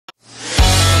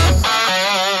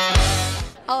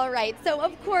right, so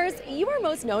of course, you are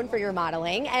most known for your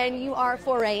modeling, and you are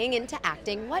foraying into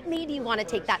acting. What made you want to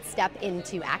take that step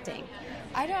into acting?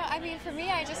 I mean, for me,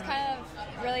 I just kind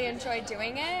of really enjoy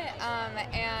doing it,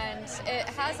 and it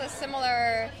has a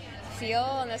similar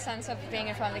feel in the sense of being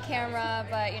in front of the camera,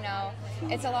 but, you know,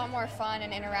 it's a lot more fun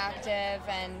and interactive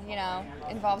and, you know,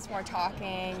 involves more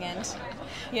talking and,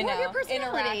 you know,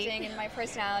 interacting and my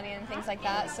personality and things like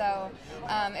that. So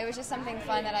it was just something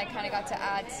fun that I kind of got to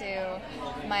add to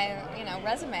my, you know,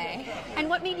 resume. And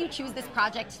what made you choose this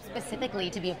project specifically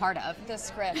to be a part of? The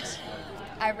script.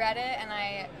 I read it and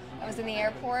I was in the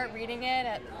airport reading it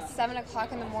at 7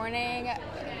 o'clock in the morning,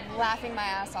 laughing my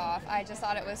ass off. I just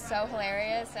thought it was so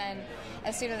hilarious, and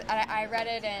as soon as I read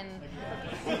it in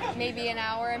maybe an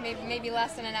hour, maybe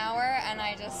less than an hour, and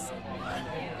I just,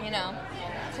 you know,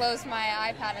 closed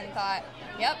my iPad and thought,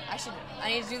 yep, I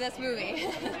need to do this movie.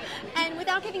 And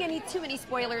without giving too many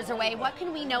spoilers away, what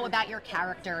can we know about your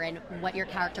character and what your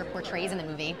character portrays in the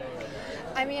movie?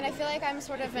 I mean, I feel like I'm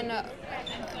sort of an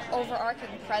overarching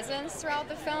presence throughout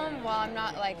the film. While I'm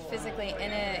not like physically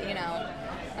in it, you know,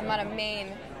 I'm not a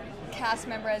main cast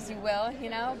member, as you will, you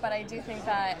know, but I do think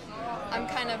that I'm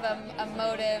kind of a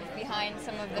motive behind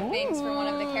some of the things for one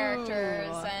of the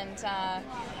characters, and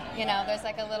you know, there's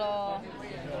like a little,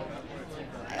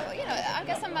 you know, I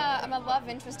guess I'm a love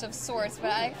interest of sorts,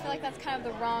 but I feel like that's kind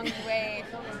of the wrong way,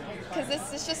 because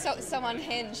this is just so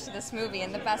unhinged, this movie,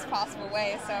 in the best possible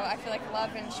way, so I feel like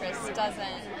love interest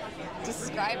doesn't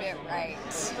describe it right.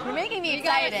 You're making me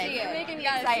excited. You're making me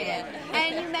excited.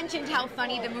 And you mentioned how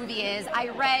funny the movie is. I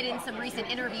read in some recent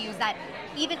interviews that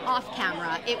even off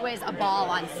camera, it was a ball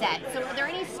on set. So are there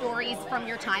any stories from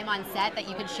your time on set that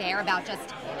you could share about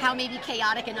just how maybe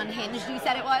chaotic and unhinged you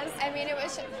said it was? I mean, it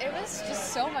was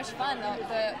just so much fun.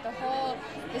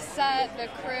 The set, the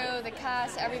crew, the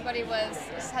cast, everybody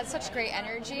had such great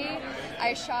energy.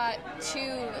 I shot 2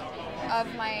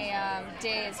 of my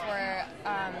days were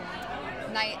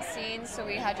night scenes, so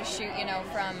we had to shoot, you know,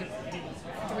 from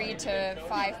 3 to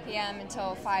 5 p.m.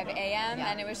 until 5 a.m.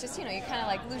 and it was just, you know, you kind of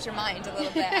like lose your mind a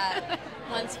little bit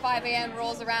once 5 a.m.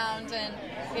 rolls around and,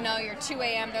 you know, you're 2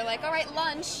 a.m. they're like, all right,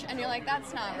 lunch, and you're like,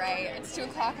 that's not right. It's 2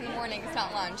 o'clock in the morning. It's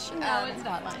not lunch. No, it's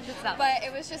not lunch. It's not. But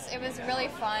it was really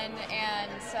fun,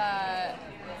 and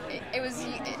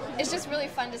it's just really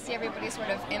fun to see everybody sort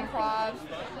of improv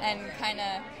and kind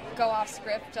of go off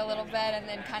script a little bit, and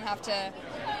then kind of have to,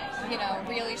 you know,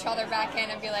 reel each other back in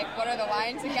and be like, what are the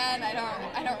lines again? I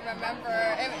don't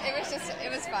remember.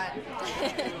 It was fun.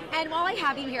 And while I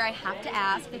have you here, I have to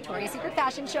ask, Victoria's Secret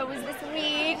Fashion Show was this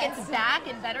week. It's back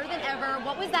and better than ever.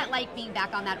 What was that like, being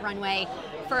back on that runway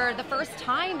for the first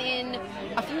time in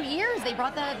a few years? They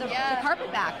brought the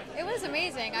carpet back. It was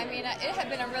amazing. I mean, it had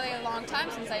been a really long time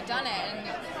since I'd done it,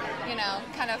 and, you know,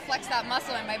 kind of flexed that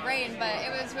muscle in my brain, but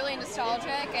it was really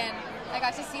nostalgic, and I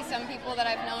got to see some people that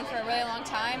I've known for a really long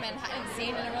time and hadn't seen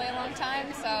in a really long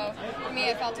time, so for me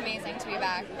it felt amazing to be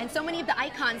back. And so many of the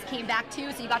icons came back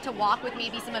too, so you got to walk with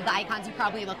maybe some of the icons you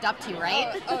probably looked up to,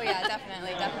 right? Oh yeah,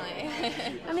 definitely.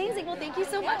 Amazing. Well, thank you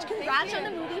so much. Congrats on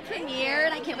the movie premiere,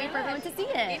 and I can't wait for everyone to see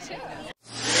it. Me too.